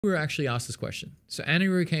Roo actually asked this question. So Annie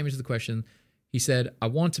Roo came into the question. He said, I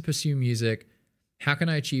want to pursue music. How can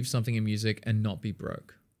I achieve something in music and not be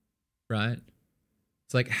broke? Right?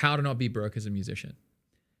 It's like how to not be broke as a musician.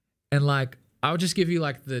 And like, I'll just give you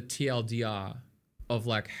like the TLDR of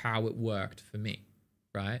like how it worked for me.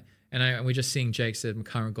 Right? And we're just seeing Jake said my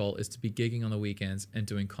current goal is to be gigging on the weekends and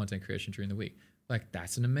doing content creation during the week. Like,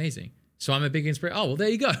 that's an amazing. So I'm a big inspiration. Oh, well, there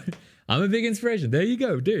you go. I'm a big inspiration. There you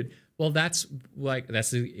go, dude. Well, that's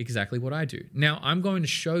exactly what I do. Now, I'm going to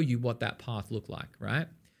show you what that path looked like, right?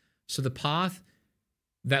 So the path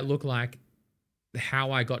that looked like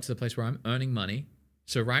how I got to the place where I'm earning money.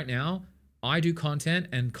 So right now, I do content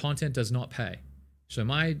and content does not pay. So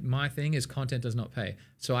my thing is content does not pay.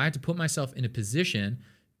 So I had to put myself in a position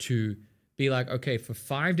to be like, okay, for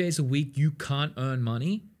 5 days a week, you can't earn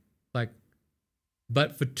money.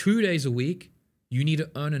 But for 2 days a week, you need to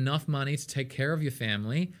earn enough money to take care of your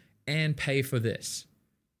family and pay for this,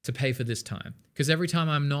 to pay for this time. Because every time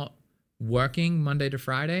I'm not working Monday to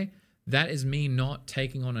Friday, that is me not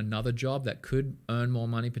taking on another job that could earn more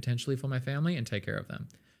money potentially for my family and take care of them.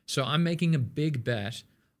 So I'm making a big bet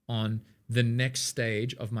on the next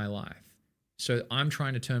stage of my life. So I'm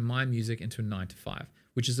trying to turn my music into a 9 to 5,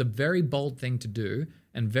 which is a very bold thing to do.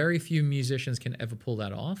 And very few musicians can ever pull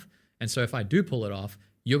that off. And so if I do pull it off,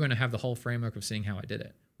 you're going to have the whole framework of seeing how I did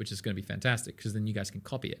it, which is going to be fantastic because then you guys can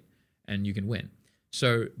copy it and you can win.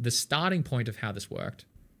 So the starting point of how this worked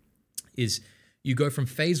is you go from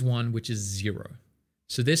phase 1, which is 0.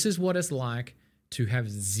 So this is what it's like to have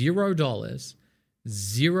 $0,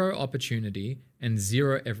 0 opportunity, and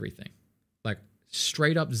 0 everything. Like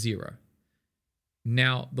straight up 0.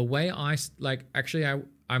 Now, the way I'm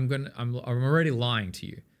already lying to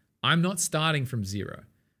you. I'm not starting from 0.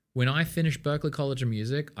 When I finished Berklee College of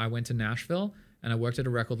Music, I went to Nashville and I worked at a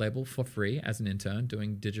record label for free as an intern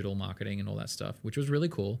doing digital marketing and all that stuff, which was really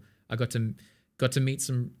cool. I got to meet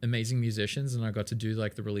some amazing musicians and I got to do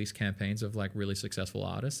like the release campaigns of like really successful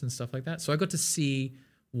artists and stuff like that. So I got to see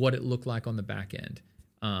what it looked like on the back end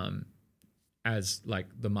as like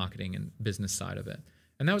the marketing and business side of it.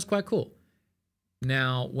 And that was quite cool.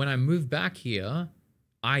 Now, when I moved back here,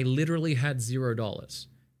 I literally had $0.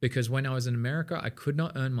 Because when I was in America, I could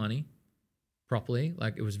not earn money properly.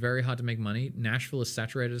 Like it was very hard to make money. Nashville is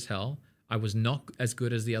saturated as hell. I was not as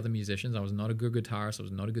good as the other musicians. I was not a good guitarist. I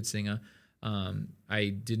was not a good singer.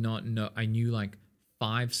 I did not know. I knew like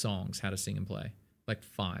 5 songs how to sing and play. Like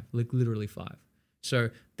 5, like literally 5. So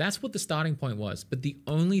that's what the starting point was. But the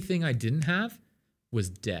only thing I didn't have was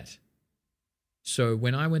debt. So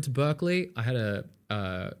when I went to Berklee, I had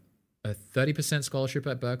a 30% scholarship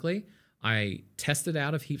at Berklee. I tested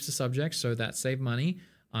out of heaps of subjects, so that saved money.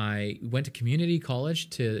 I went to community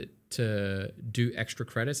college to do extra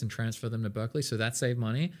credits and transfer them to Berklee, so that saved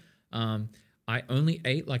money. I only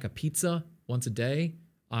ate like a pizza once a day.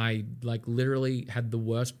 I like literally had the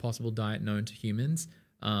worst possible diet known to humans.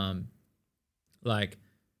 Like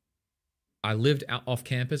I lived out off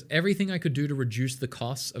campus. Everything I could do to reduce the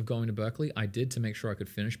costs of going to Berklee, I did to make sure I could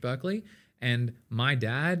finish Berklee. And my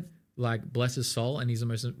dad, like bless his soul, and he's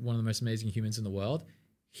one of the most amazing humans in the world.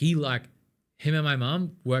 Him and my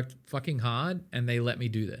mom worked fucking hard and they let me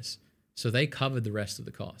do this. So they covered the rest of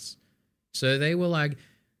the costs. So they were like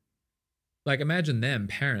imagine them,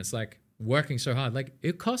 parents, like working so hard. Like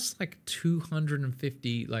it costs like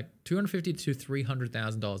 $250 to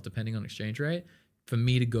 $300,000 depending on exchange rate for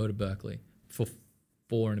me to go to Berklee for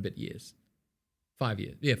 4 and a bit years. 5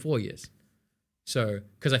 years. Yeah, 4 years. So,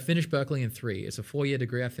 because I finished Berklee in 3. It's a 4-year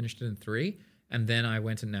degree. I finished it in 3. And then I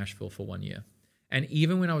went to Nashville for 1 year. And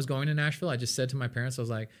even when I was going to Nashville, I just said to my parents, I was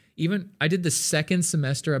like, I did the second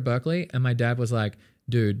semester at Berklee and my dad was like,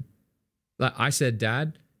 dude, like I said,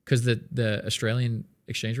 Dad, because the Australian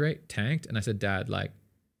exchange rate tanked. And I said, Dad, like,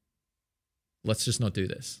 let's just not do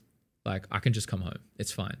this. Like, I can just come home.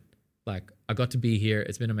 It's fine. Like, I got to be here.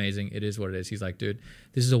 It's been amazing. It is what it is. He's like, dude,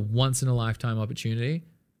 this is a once in a lifetime opportunity.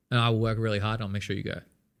 And I will work really hard and I'll make sure you go,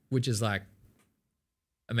 which is like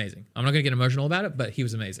amazing. I'm not going to get emotional about it, but he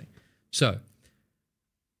was amazing. So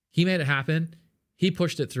he made it happen. He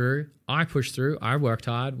pushed it through. I pushed through. I worked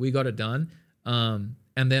hard. We got it done. And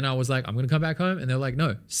then I was like, I'm going to come back home. And they're like,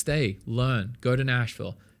 no, stay, learn, go to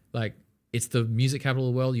Nashville. Like it's the music capital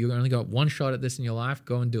of the world. You only got one shot at this in your life.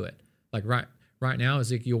 Go and do it. Like right now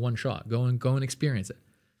is like your one shot. Go and experience it.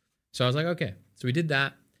 So I was like, okay. So we did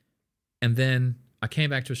that. And then I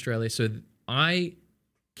came back to Australia. So I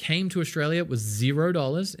came to Australia with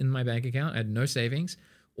 $0 in my bank account. I had no savings.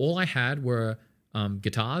 All I had were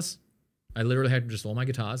guitars. I literally had just all my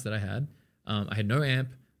guitars that I had. I had no amp.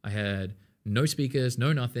 I had no speakers,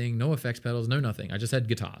 no nothing, no effects pedals, no nothing. I just had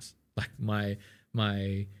guitars. Like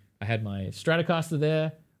I had my Stratocaster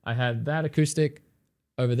there. I had that acoustic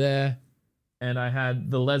over there, and I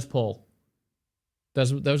had the Les Paul.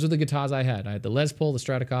 Those are the guitars I had. I had the Les Paul, the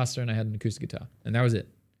Stratocaster, and I had an acoustic guitar, and that was it.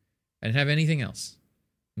 I didn't have anything else.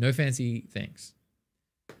 No fancy things.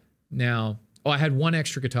 Now, I had one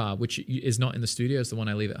extra guitar, which is not in the studio. It's the one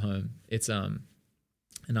I leave at home. It's an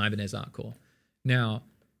Ibanez Artcore. Now,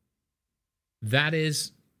 that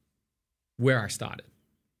is where I started.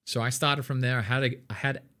 So I started from there. I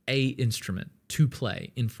had a instrument to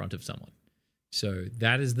play in front of someone. So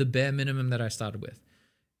that is the bare minimum that I started with.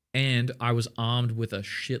 And I was armed with a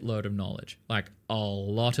shitload of knowledge, like a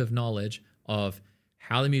lot of knowledge of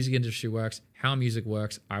how the music industry works, how music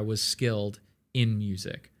works. I was skilled in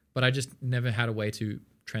music, but I just never had a way to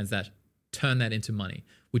turn that into money,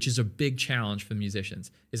 which is a big challenge for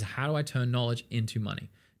musicians, is how do I turn knowledge into money?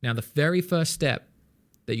 Now, the very first step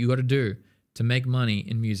that you got to do to make money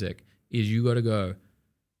in music is you got to go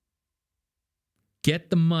get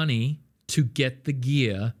the money to get the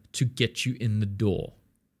gear to get you in the door.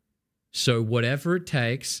 So whatever it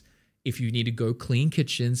takes, if you need to go clean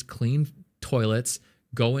kitchens, clean toilets,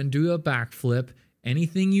 go and do a backflip,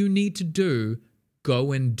 anything you need to do,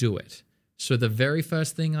 go and do it. So the very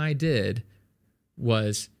first thing I did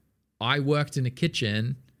was I worked in a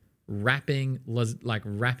kitchen wrapping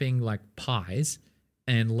pies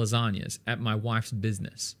and lasagnas at my wife's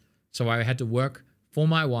business. So I had to work for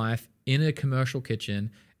my wife in a commercial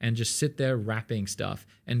kitchen and just sit there wrapping stuff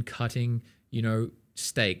and cutting,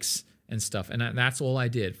 steaks and stuff. And that's all I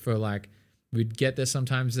did for we'd get there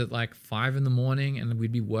sometimes at 5 in the morning and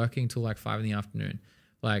we'd be working till 5 in the afternoon.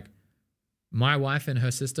 My wife and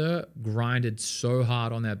her sister grinded so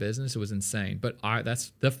hard on their business. It was insane. But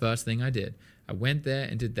that's the first thing I did. I went there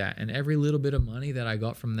and did that. And every little bit of money that I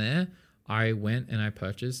got from there, I went and I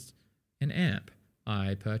purchased an amp.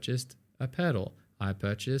 I purchased a pedal. I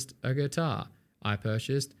purchased a guitar. I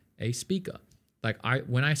purchased a speaker.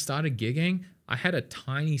 When I started gigging, I had a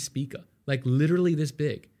tiny speaker, literally this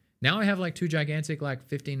big. Now I have 2 gigantic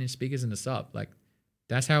 15-inch speakers in the sub.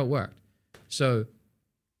 That's how it worked. So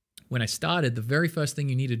when I started, the very first thing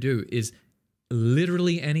you need to do is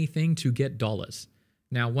literally anything to get dollars.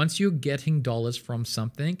 Now, once you're getting dollars from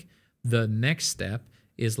something, the next step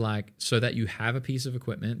is so that you have a piece of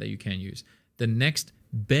equipment that you can use. The next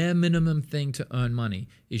bare minimum thing to earn money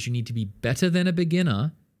is you need to be better than a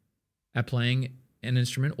beginner at playing an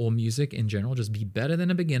instrument or music in general. Just be better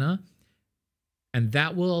than a beginner. And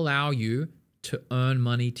that will allow you to earn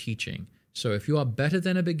money teaching. So if you are better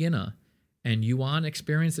than a beginner and you aren't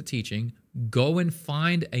experienced at teaching, go and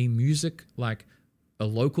find a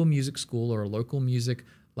local music school or a local music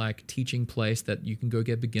teaching place that you can go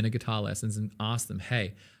get beginner guitar lessons and ask them,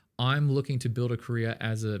 hey, I'm looking to build a career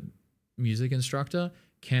as a music instructor.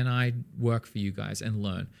 Can I work for you guys and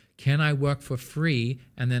learn? Can I work for free?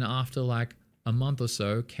 And then after a month or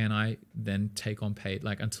so, can I then take on paid,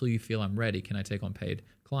 until you feel I'm ready, can I take on paid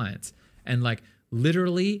clients? And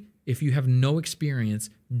literally, if you have no experience,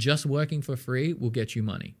 just working for free will get you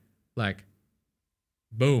money.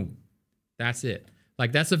 Boom. That's it.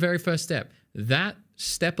 That's the very first step. That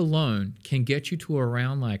step alone can get you to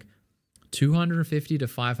around $250 to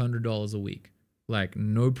 $500 a week.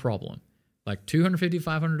 No problem. $250 to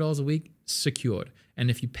 $500 a week secured. And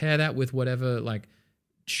if you pair that with whatever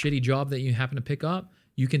shitty job that you happen to pick up,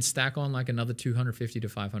 you can stack on another $250 to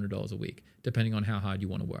 $500 a week, depending on how hard you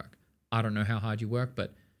want to work. I don't know how hard you work,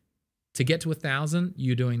 but to get to 1,000,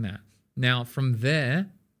 you're doing that. Now, from there,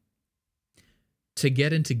 to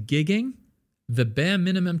get into gigging, the bare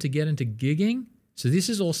minimum to get into gigging, so this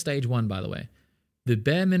is all stage 1, by the way. The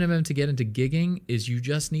bare minimum to get into gigging is you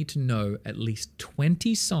just need to know at least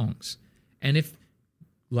 20 songs. And if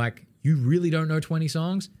you really don't know 20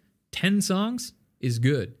 songs, 10 songs is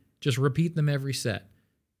good. Just repeat them every set.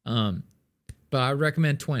 But I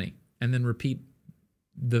recommend 20 and then repeat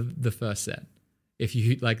the first set. If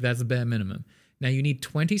you that's the bare minimum. Now you need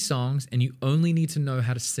 20 songs and you only need to know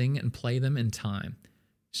how to sing and play them in time.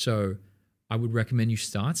 So I would recommend you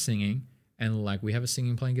start singing, and we have a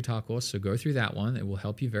singing playing guitar course, so go through that one. It will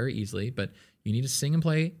help you very easily, but you need to sing and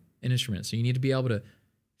play an instrument. So you need to be able to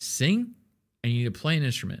sing and you need to play an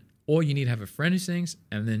instrument, or you need to have a friend who sings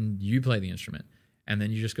and then you play the instrument. And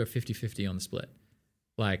then you just go 50-50 on the split.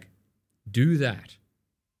 Do that.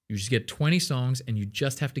 You just get 20 songs and you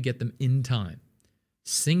just have to get them in time.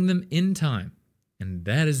 Sing them in time. And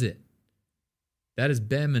that is it. That is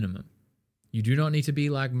bare minimum. You do not need to be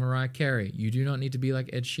like Mariah Carey. You do not need to be like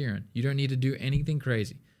Ed Sheeran. You don't need to do anything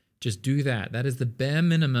crazy. Just do that. That is the bare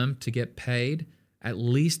minimum to get paid at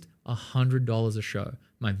least $100 a show.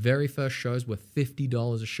 My very first shows were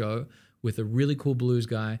 $50 a show with a really cool blues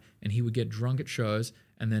guy, and he would get drunk at shows,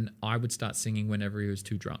 and then I would start singing whenever he was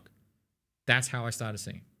too drunk. That's how I started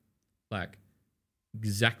singing. Like,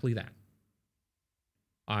 exactly that.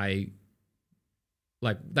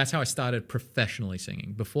 That's how I started professionally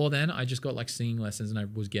singing. Before then, I just got like singing lessons, and I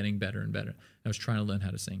was getting better and better. I was trying to learn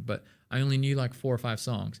how to sing, but I only knew like 4 or 5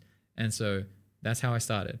 songs. And so that's how I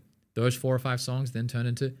started. Those 4 or 5 songs then turned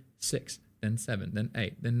into 6, then 7, then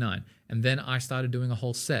 8, then 9. And then I started doing a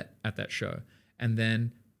whole set at that show. And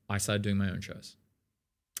then I started doing my own shows.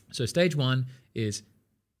 So stage 1 is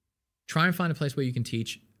try and find a place where you can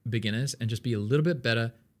teach beginners and just be a little bit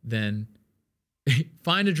better than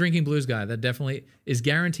find a drinking blues guy. That definitely is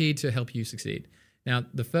guaranteed to help you succeed. Now,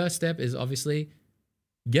 the first step is obviously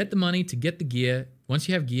get the money to get the gear. Once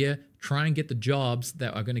you have gear, try and get the jobs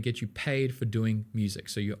that are going to get you paid for doing music.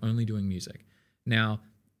 So you're only doing music. Now,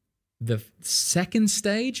 the second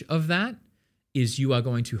stage of that is you are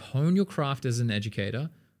going to hone your craft as an educator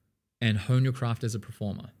and hone your craft as a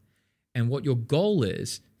performer. And what your goal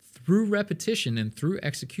is, through repetition and through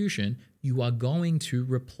execution, you are going to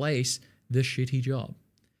replace the shitty job.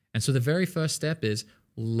 And so the very first step is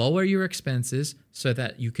lower your expenses so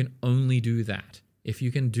that you can only do that. If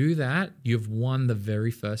you can do that, you've won the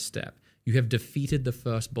very first step. You have defeated the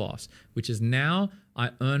first boss, which is now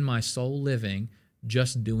I earn my sole living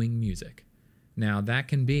just doing music. Now that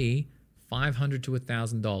can be $500 to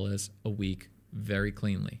 $1,000 a week very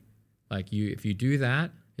cleanly. If you do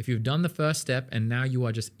that, if you've done the first step and now you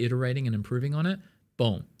are just iterating and improving on it,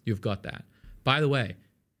 boom, you've got that. By the way,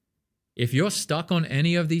 if you're stuck on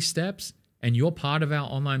any of these steps and you're part of our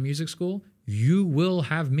online music school, you will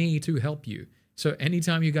have me to help you. So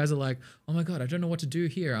anytime you guys are like, oh my God, I don't know what to do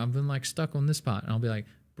here. I've been like stuck on this part. And I'll be like,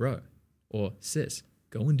 bro or sis,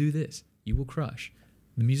 go and do this. You will crush.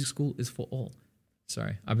 The music school is for all.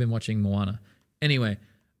 Sorry, I've been watching Moana. Anyway,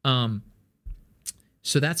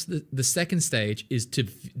 so that's the second stage is to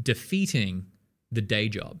defeating the day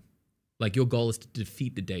job. Like your goal is to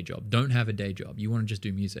defeat the day job. Don't have a day job. You want to just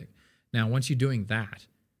do music. Now, once you're doing that,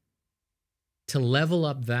 to level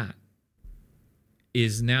up that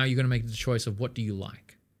is now you're going to make the choice of what do you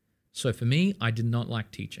like. So for me, I did not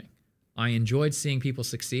like teaching. I enjoyed seeing people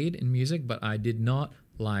succeed in music, but I did not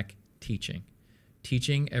like teaching.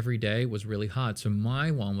 Teaching every day was really hard. So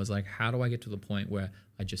my one was like, how do I get to the point where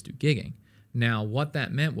I just do gigging? Now, what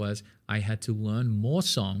that meant was I had to learn more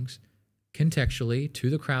songs contextually to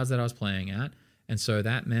the crowds that I was playing at. And so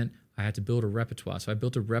that meant I had to build a repertoire. So I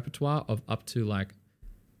built a repertoire of up to like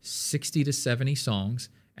 60 to 70 songs.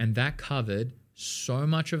 And that covered so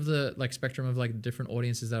much of the like spectrum of like different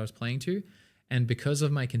audiences that I was playing to. And because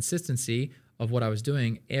of my consistency of what I was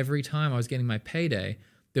doing, every time I was getting my payday,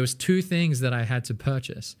 there was 2 things that I had to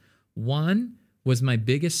purchase. One was my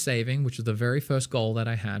biggest saving, which was the very first goal that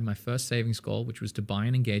I had, my first savings goal, which was to buy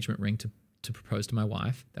an engagement ring to propose to my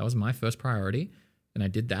wife. That was my first priority, and I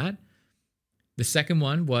did that. The second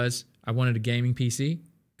one was I wanted a gaming PC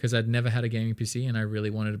because I'd never had a gaming PC, and I really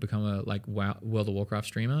wanted to become a like World of Warcraft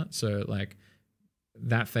streamer. So like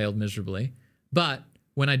that failed miserably. But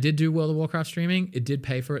when I did do World of Warcraft streaming, it did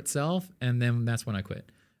pay for itself, and then that's when I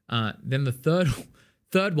quit. Then the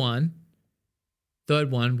third one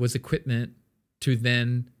was equipment to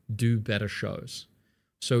then do better shows.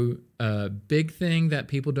 So a big thing that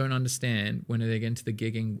people don't understand when they get into the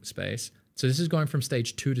gigging space. So this is going from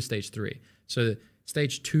stage 2 to stage 3. So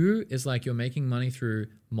stage 2 is like you're making money through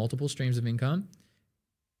multiple streams of income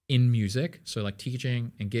in music. So like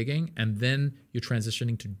teaching and gigging, and then you're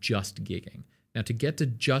transitioning to just gigging. Now to get to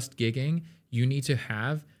just gigging, you need to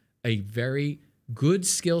have a very good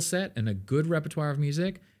skill set and a good repertoire of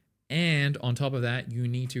music. And on top of that, you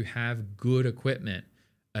need to have good equipment,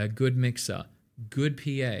 a good mixer, good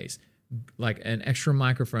PAs, like an extra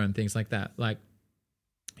microphone, things like that. Like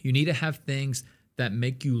you need to have things that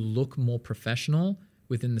make you look more professional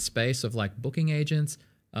within the space of like booking agents,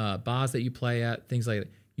 bars that you play at, things like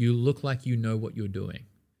that. You look like you know what you're doing.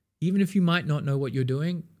 Even if you might not know what you're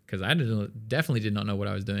doing, because I definitely did not know what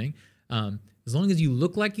I was doing. As long as you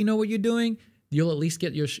look like you know what you're doing, you'll at least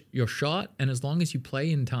get your shot. And as long as you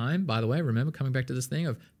play in time, by the way, remember coming back to this thing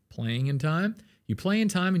of playing in time, you play in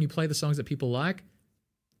time and you play the songs that people like,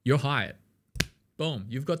 you're hired. Boom,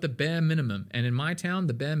 you've got the bare minimum. And in my town,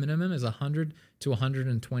 the bare minimum is $100 to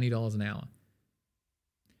 $120 an hour.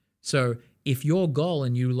 So if your goal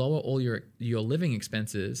and you lower all your living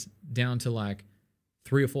expenses down to like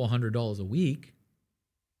 $300 or $400 a week,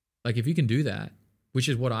 like if you can do that, which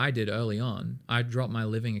is what I did early on, I dropped my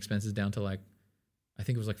living expenses down to like, I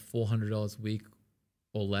think it was like $400 a week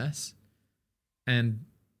or less. And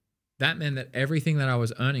that meant that everything that I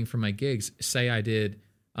was earning from my gigs, say I did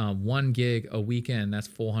One gig a weekend, that's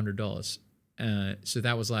 $400. So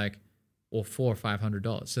that was like, or $400 or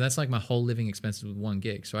 $500. So that's like my whole living expenses with one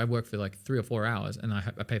gig. So I work for like 3 or 4 hours and I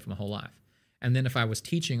pay for my whole life. And then if I was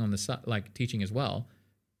teaching on the side, like teaching as well,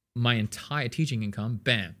 my entire teaching income,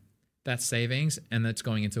 bam, that's savings, and that's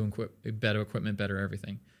going into better equipment, better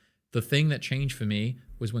everything. The thing that changed for me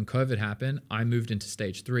was when COVID happened, I moved into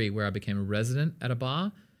stage 3 where I became a resident at a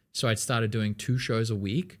bar. So I started doing 2 shows a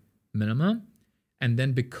week minimum. And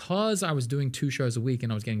then because I was doing 2 shows a week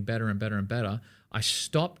and I was getting better and better and better, I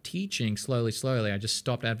stopped teaching slowly. I just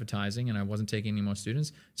stopped advertising and I wasn't taking any more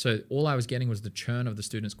students. So all I was getting was the churn of the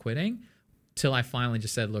students quitting till I finally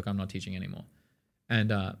just said, look, I'm not teaching anymore. And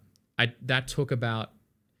that took about,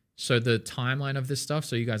 so the timeline of this stuff,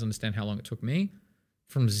 so you guys understand how long it took me,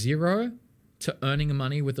 from 0 to earning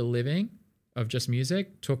money with a living of just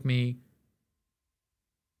music took me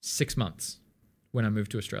 6 months when I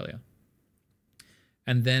moved to Australia.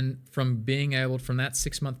 And then from that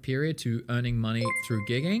 6-month period to earning money through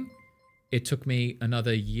gigging, it took me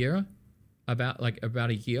another year, about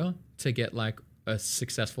a year to get like a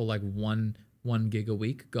successful like one gig a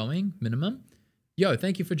week going minimum. Yo,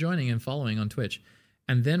 thank you for joining and following on Twitch.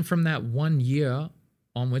 And then from that 1 year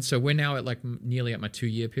onwards, so we're now at like nearly at my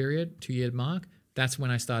 2-year mark. That's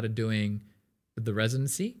when I started doing the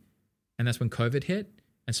residency, and that's when COVID hit.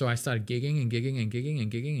 And so I started gigging and gigging and gigging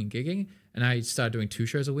and gigging and gigging. And I started doing 2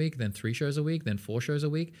 shows a week, then 3 shows a week, then 4 shows a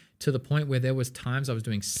week, to the point where there was times I was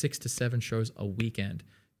doing 6 to 7 shows a weekend.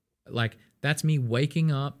 Like that's me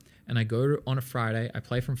waking up and I go on a Friday, I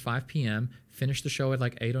play from 5 p.m., finish the show at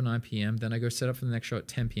like 8 or 9 p.m. Then I go set up for the next show at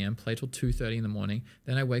 10 p.m., play till 2:30 in the morning.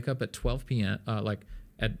 Then I wake up at 12 p.m., like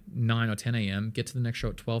at 9 or 10 a.m., get to the next show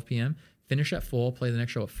at 12 p.m., finish at 4, play the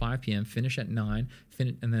next show at 5 p.m., finish at 9,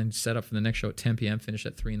 and then set up for the next show at 10 p.m., finish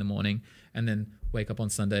at 3 in the morning, and then wake up on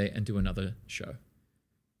Sunday and do another show.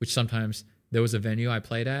 Which sometimes there was a venue I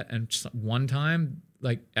played at, and one time,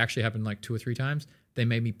 like actually happened like 2 or 3 times, they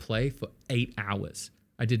made me play for 8 hours.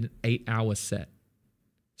 I did an 8-hour set.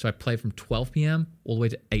 So I played from 12 p.m. all the way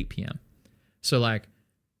to 8 p.m. So like,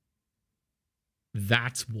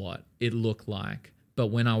 that's what it looked like. But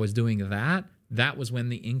when I was doing that, that was when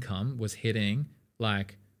the income was hitting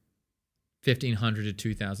like $1,500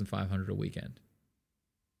 to $2,500 a weekend,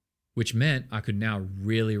 which meant I could now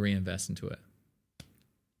really reinvest into it.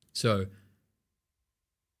 So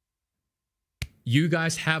you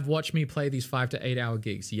guys have watched me play these 5 to 8 hour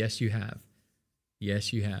gigs. Yes, you have.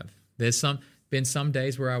 Yes, you have. There's been some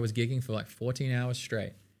days where I was gigging for like 14 hours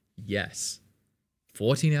straight. Yes.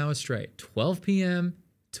 14 hours straight, 12 p.m.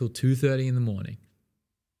 till 2:30 in the morning.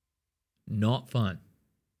 Not fun.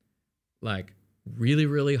 Like really,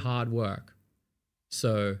 really hard work.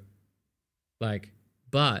 So like,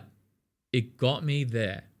 but it got me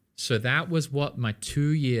there. So that was what my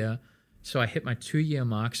 2-year, so I hit my 2-year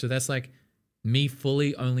mark. So that's like me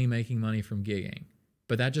fully only making money from gigging.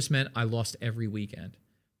 But that just meant I lost every weekend.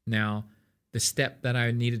 Now, the step that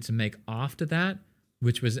I needed to make after that,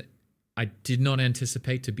 which was I did not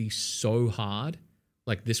anticipate to be so hard,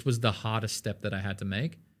 like this was the hardest step that I had to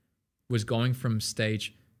make, was going from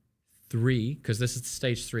stage 3, because this is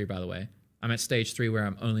stage 3, by the way. I'm at stage 3 where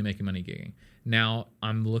I'm only making money gigging. Now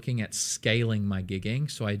I'm looking at scaling my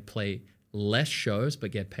gigging, so I play less shows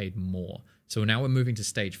but get paid more. So now we're moving to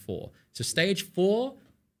stage 4. So stage 4,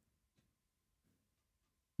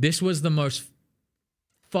 this was the most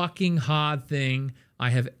fucking hard thing I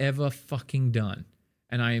have ever fucking done.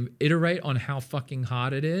 And I iterate on how fucking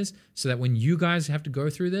hard it is so that when you guys have to go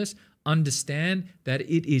through this, understand that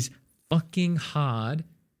it is fucking hard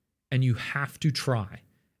and you have to try.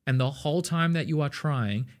 And the whole time that you are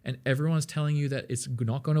trying and everyone's telling you that it's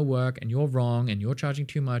not going to work and you're wrong and you're charging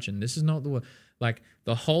too much and this is not the way, like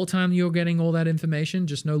the whole time you're getting all that information,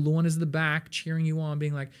 just know Luan is the back cheering you on,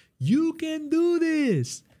 being like, you can do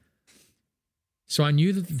this. So I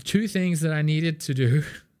knew that the 2 things that I needed to do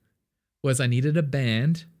was I needed a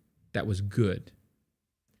band that was good.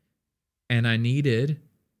 And I needed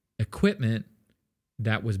equipment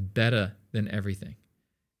that was better than everything.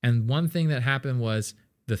 And one thing that happened was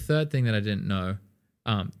the third thing that I didn't know,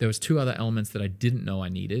 there was 2 other elements that I didn't know I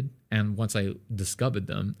needed. And once I discovered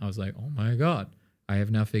them, I was like, oh my God, I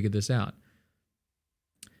have now figured this out.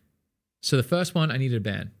 So the first one, I needed a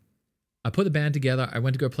band. I put the band together. I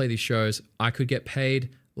went to go play these shows. I could get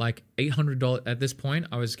paid like $800. At this point,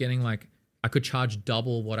 I was getting like, I could charge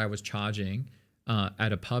double what I was charging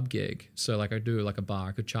at a pub gig. So like I do like a bar,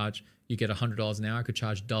 I could charge, you get $100 an hour. I could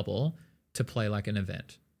charge double to play like an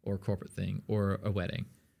event or a corporate thing or a wedding.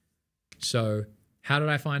 So how did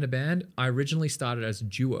I find a band? I originally started as a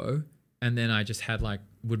duo And then I just had like,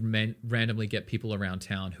 would randomly get people around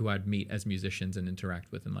town who I'd meet as musicians and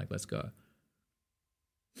interact with and like, let's go.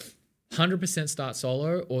 100% start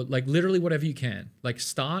solo, or like literally whatever you can. Like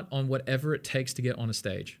start on whatever it takes to get on a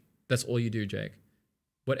stage. That's all you do, Jake.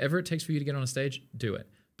 Whatever it takes for you to get on a stage, do it.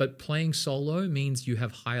 But playing solo means you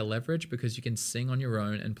have higher leverage because you can sing on your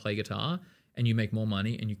own and play guitar and you make more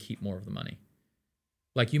money and you keep more of the money.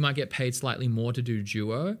 Like you might get paid slightly more to do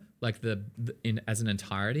duo, like as an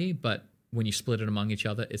entirety, but when you split it among each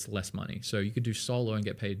other, it's less money. So you could do solo and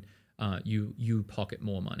get paid, you pocket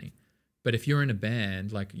more money. But if you're in a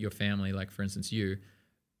band, like your family, like for instance you,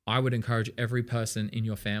 I would encourage every person in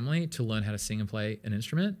your family to learn how to sing and play an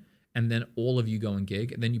instrument, and then all of you go and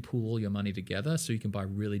gig, and then you pool all your money together so you can buy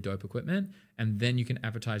really dope equipment, and then you can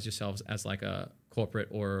advertise yourselves as like a corporate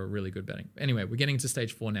or a really good betting. Anyway, we're getting into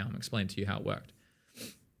stage 4 now. I'm explaining to you how it worked.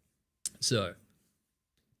 So,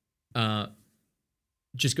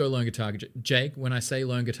 just go learn guitar. Jake, when I say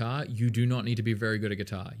learn guitar, you do not need to be very good at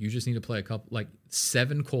guitar. You just need to play a couple, like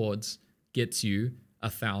 7 chords gets you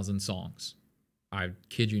 1,000 songs. I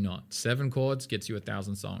kid you not. 7 chords gets you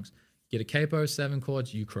 1,000 songs. Get a capo, 7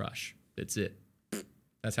 chords, you crush. That's it.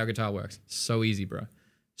 That's how guitar works. So easy, bro.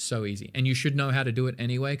 So easy. And you should know how to do it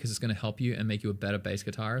anyway because it's going to help you and make you a better bass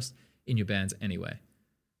guitarist in your bands anyway.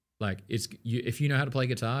 Like if you know how to play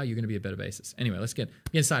guitar, you're going to be a better bassist. Anyway, let's get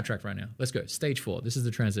sidetracked right now. Let's go. Stage 4. This is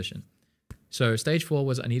the transition. So stage 4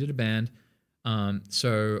 was I needed a band.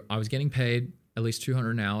 So I was getting paid at least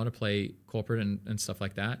 $200 an hour to play corporate and stuff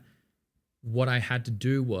like that. What I had to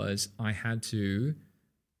do was I had to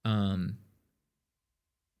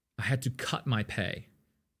cut my pay.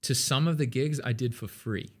 To some of the gigs I did for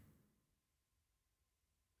free.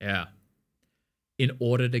 Yeah. In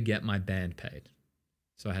order to get my band paid.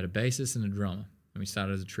 So I had a bassist and a drummer, and we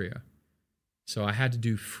started as a trio. So I had to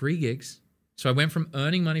do free gigs. So I went from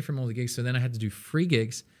earning money from all the gigs, so then I had to do free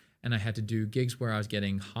gigs, and I had to do gigs where I was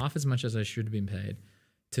getting half as much as I should have been paid,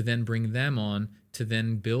 to then bring them on, to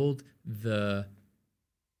then build the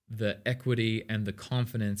equity and the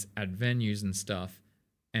confidence at venues and stuff,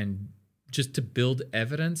 and just to build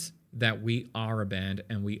evidence that we are a band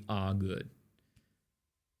and we are good.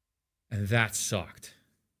 And that sucked.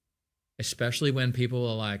 Especially when people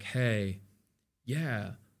are like, hey,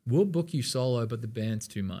 yeah, we'll book you solo, but the band's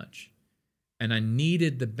too much. And I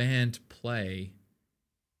needed the band to play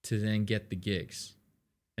to then get the gigs.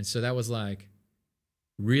 And so that was like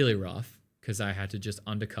really rough because I had to just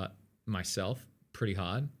undercut myself pretty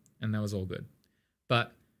hard, and that was all good.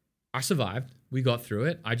 But I survived. We got through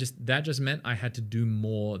it. That just meant I had to do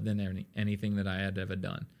more than anything that I had ever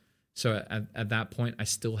done. So at that point, I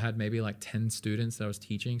still had maybe like 10 students that I was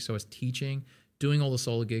teaching. So I was teaching, doing all the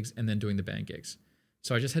solo gigs, and then doing the band gigs.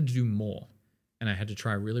 So I just had to do more, and I had to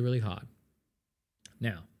try really, really hard.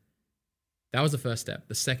 Now, that was the first step.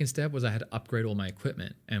 The second step was I had to upgrade all my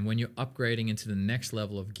equipment. And when you're upgrading into the next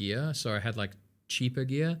level of gear, so I had like cheaper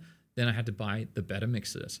gear, then I had to buy the better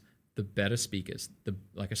mixers, the better speakers,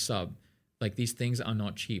 like a sub. Like these things are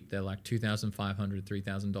not cheap. They're like $2,500,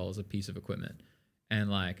 $3,000 a piece of equipment. And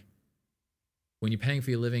like, when you're paying for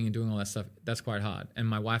your living and doing all that stuff, that's quite hard. And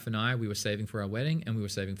my wife and I, we were saving for our wedding and we were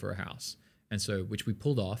saving for a house. And so, which we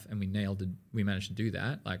pulled off and we managed to do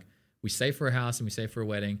that. Like we saved for a house and we saved for a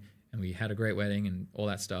wedding and we had a great wedding and all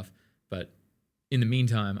that stuff. But in the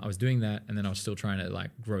meantime, I was doing that and then I was still trying to like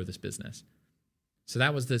grow this business. So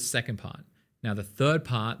that was the second part. Now the third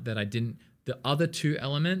part that the other 2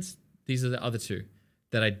 elements, these are the other 2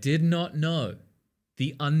 that I did not know,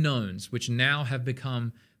 the unknowns, which now have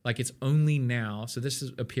become like it's only now. So this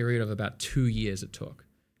is a period of about 2 years it took.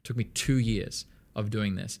 It took me 2 years of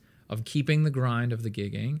doing this, of keeping the grind of the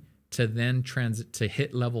gigging to then transit to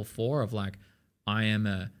hit level 4 of like, I am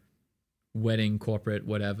a wedding, corporate,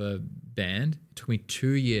 whatever band. It took me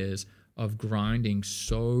 2 years of grinding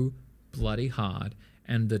so bloody hard.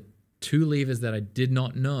 And the 2 levers that I did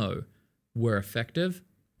not know were effective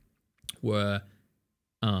were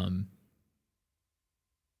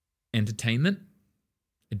entertainment.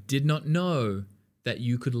 I did not know that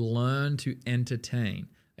you could learn to entertain.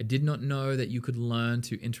 I did not know that you could learn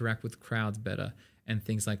to interact with crowds better and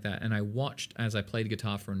things like that. And I watched as I played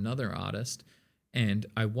guitar for another artist, and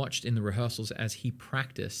I watched in the rehearsals as he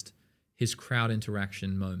practiced his crowd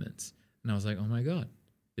interaction moments. And I was like, oh my God,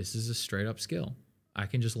 this is a straight up skill. I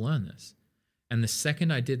can just learn this. And the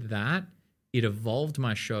second I did that, it evolved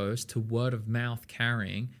my shows to word of mouth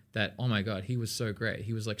carrying that, oh my God, he was so great.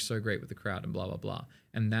 He was like so great with the crowd and blah, blah, blah.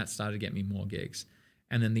 And that started to get me more gigs.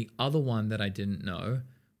 And then the other one that I didn't know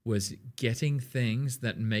was getting things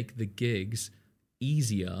that make the gigs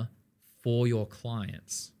easier for your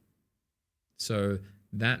clients. So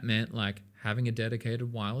That meant like having a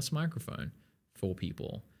dedicated wireless microphone for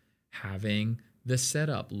people, having the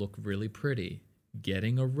setup look really pretty,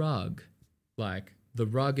 getting a rug. Like the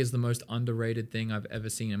rug is the most underrated thing I've ever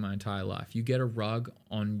seen in my entire life. You get a rug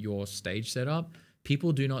on your stage setup,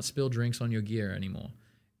 people do not spill drinks on your gear anymore.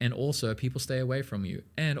 And also people stay away from you.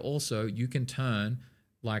 And also you can turn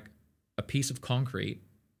like a piece of concrete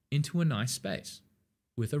into a nice space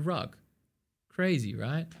with a rug. Crazy,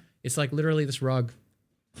 right? It's like literally this rug,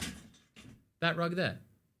 that rug there.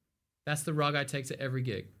 That's the rug I take to every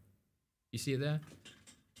gig. You see it there?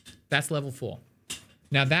 That's level 4.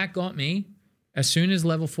 Now that got me, as soon as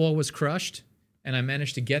level 4 was crushed and I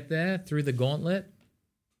managed to get there through the gauntlet,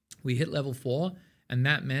 we hit level 4, and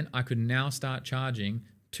that meant I could now start charging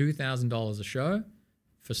 $2,000 a show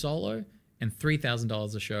for solo and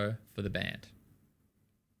 $3,000 a show for the band.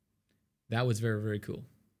 That was very, very cool.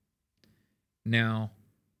 Now,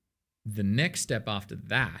 the next step after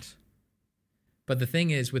that, but the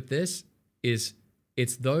thing is with this is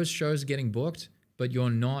it's those shows getting booked, but you're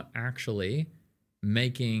not actually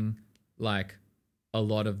making like a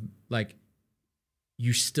lot of, like,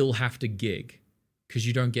 you still have to gig because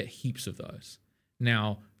you don't get heaps of those.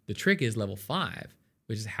 Now, the trick is level 5,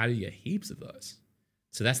 which is how do you get heaps of those?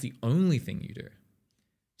 So that's the only thing you do.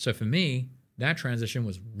 So for me, that transition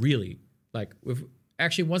was really like,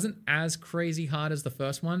 actually wasn't as crazy hard as the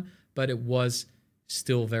first one, but it was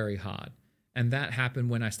still very hard. And that happened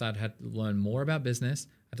when I had to learn more about business.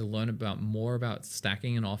 I had to learn more about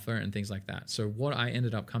stacking an offer and things like that. So what I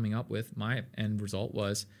ended up coming up with, my end result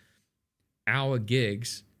was our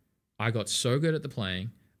gigs. I got so good at the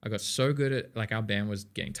playing. I got so good at, like, our band was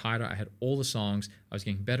getting tighter. I had all the songs. I was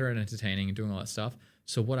getting better at entertaining and doing all that stuff.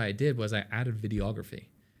 So what I did was I added videography.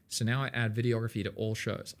 So now I add videography to all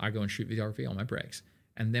shows. I go and shoot videography on my breaks.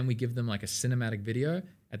 And then we give them like a cinematic video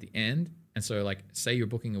at the end. And so like, say you're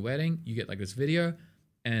booking a wedding, you get like this video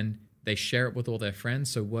and they share it with all their friends.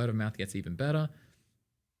 So word of mouth gets even better.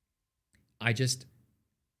 I just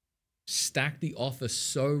stacked the offer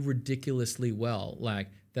so ridiculously well, like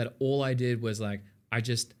that all I did was like,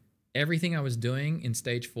 everything I was doing in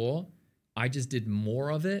stage 4, I just did more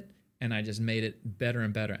of it and I just made it better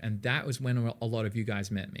and better. And that was when a lot of you guys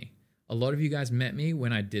met me. A lot of you guys met me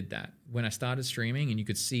when I did that, when I started streaming, and you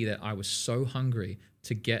could see that I was so hungry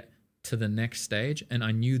to get to the next stage. And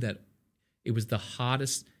I knew that it was the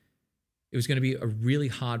hardest. It was going to be a really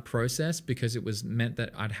hard process because it was meant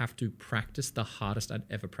that I'd have to practice the hardest I'd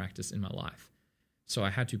ever practiced in my life. So I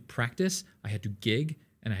had to practice, I had to gig,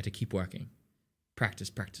 and I had to keep working. Practice,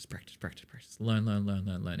 practice, practice, practice, practice. Learn,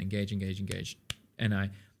 engage.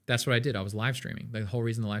 And that's what I did. I was live streaming. The whole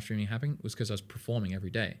reason the live streaming happened was because I was performing every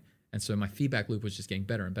day. And so my feedback loop was just getting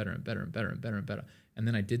better and better and better and better and better and better. And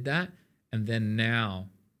then I did that. And then now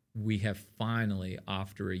we have finally,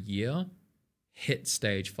 after a year, hit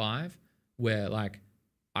stage 5, where like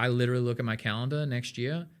I literally look at my calendar next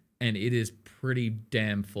year and it is pretty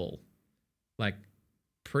damn full. Like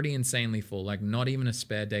pretty insanely full. Like not even a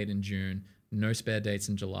spare date in June, no spare dates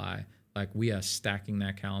in July. Like we are stacking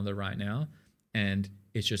that calendar right now. And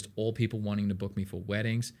it's just all people wanting to book me for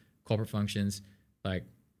weddings, corporate functions, like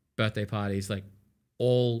birthday parties, like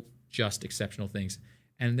all just exceptional things.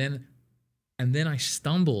 And then I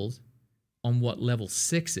stumbled on what level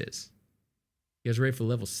 6 is. You guys ready for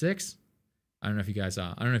level 6? I don't know if you guys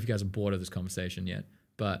are. I don't know if you guys are bored of this conversation yet,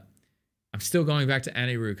 but I'm still going back to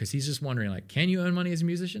Andy Rue because he's just wondering, like, can you earn money as a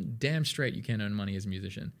musician? Damn straight you can earn money as a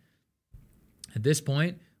musician. At this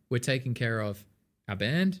point, we're taking care of our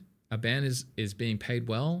band. Our band is being paid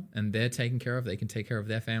well, and they're taken care of. They can take care of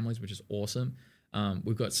their families, which is awesome.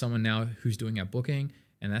 We've got someone now who's doing our booking,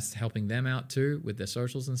 and that's helping them out too with their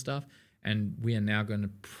socials and stuff. And we are now going to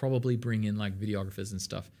probably bring in like videographers and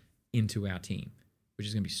stuff into our team, which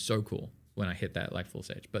is going to be so cool when I hit that like full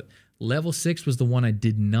stage. But level 6 was the one I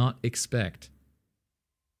did not expect.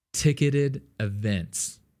 Ticketed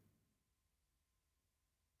events.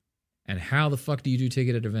 And how the fuck do you do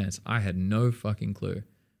ticketed events? I had no fucking clue.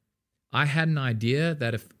 I had an idea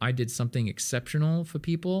that if I did something exceptional for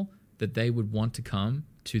people, that they would want to come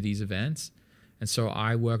to these events. And so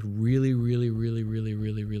I worked really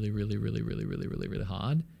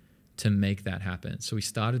hard to make that happen. So we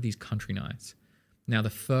started these country nights. Now the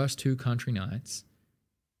first 2 country nights,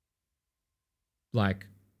 like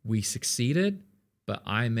we succeeded, but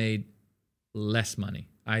I made less money.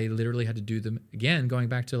 I literally had to do them again, going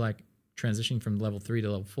back to like transitioning from level 3 to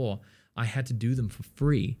level 4. I had to do them for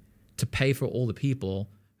free to pay for all the people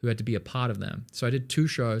who had to be a part of them. So I did 2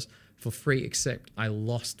 shows for free, except I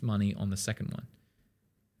lost money on the second one.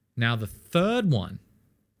 Now the third one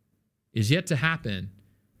is yet to happen,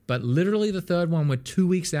 But literally the third one, we're 2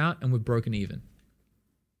 weeks out and we're broken even.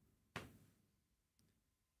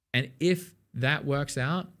 And if that works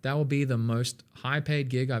out, that will be the most high paid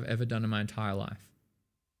gig I've ever done in my entire life.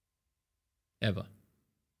 Ever.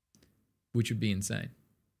 Which would be insane.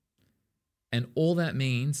 And all that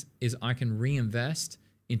means is I can reinvest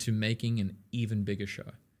into making an even bigger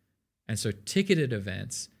show. And so ticketed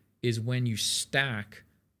events is when you stack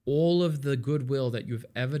all of the goodwill that you've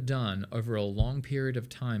ever done over a long period of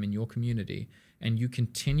time in your community, and you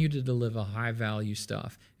continue to deliver high value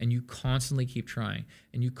stuff, and you constantly keep trying,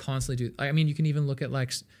 and you constantly do. I mean, you can even look at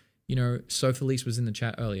like, you know, Sophilise was in the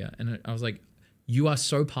chat earlier, and I was like, you are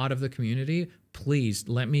so part of the community. Please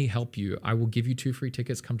let me help you. I will give you 2 free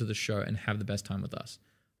tickets. Come to the show and have the best time with us.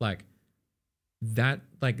 Like that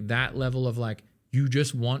level of like, you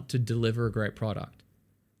just want to deliver a great product.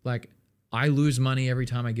 Like, I lose money every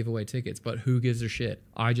time I give away tickets, but who gives a shit?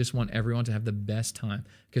 I just want everyone to have the best time.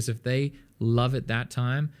 Because if they love it that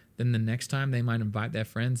time, then the next time they might invite their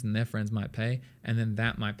friends and their friends might pay, and then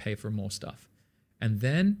that might pay for more stuff. And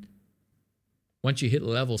then once you hit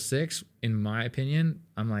level 6, in my opinion,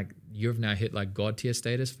 I'm like, you've now hit like God tier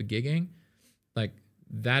status for gigging. Like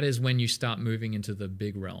that is when you start moving into the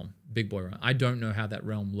big realm, big boy realm. I don't know how that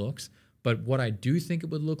realm looks, but what I do think it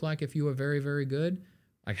would look like if you were very, very good,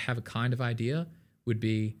 I have a kind of idea, would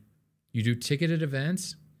be you do ticketed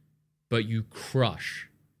events, but you crush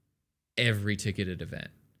every ticketed event.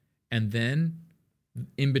 And then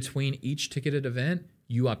in between each ticketed event,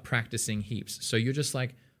 you are practicing heaps. So you're just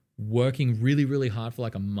like working really, really hard for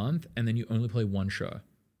like a month, and then you only play one show.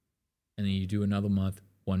 And then you do another month,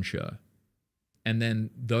 one show. And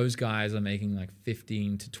then those guys are making like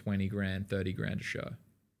 15 to 20 grand, 30 grand a show.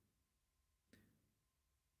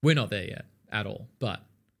 We're not there yet at all, but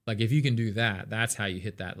like if you can do that, that's how you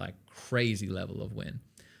hit that like crazy level of win.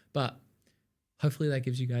 But hopefully that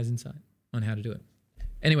gives you guys insight on how to do it.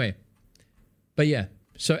 Anyway, but yeah,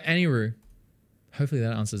 so anywho, hopefully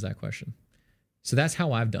that answers that question. So that's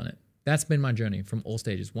how I've done it. That's been my journey from all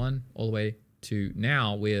stages 1 all the way to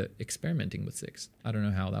now we're experimenting with 6. I don't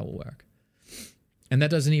know how that will work. And that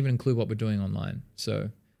doesn't even include what we're doing online. So,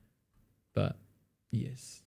 but yes.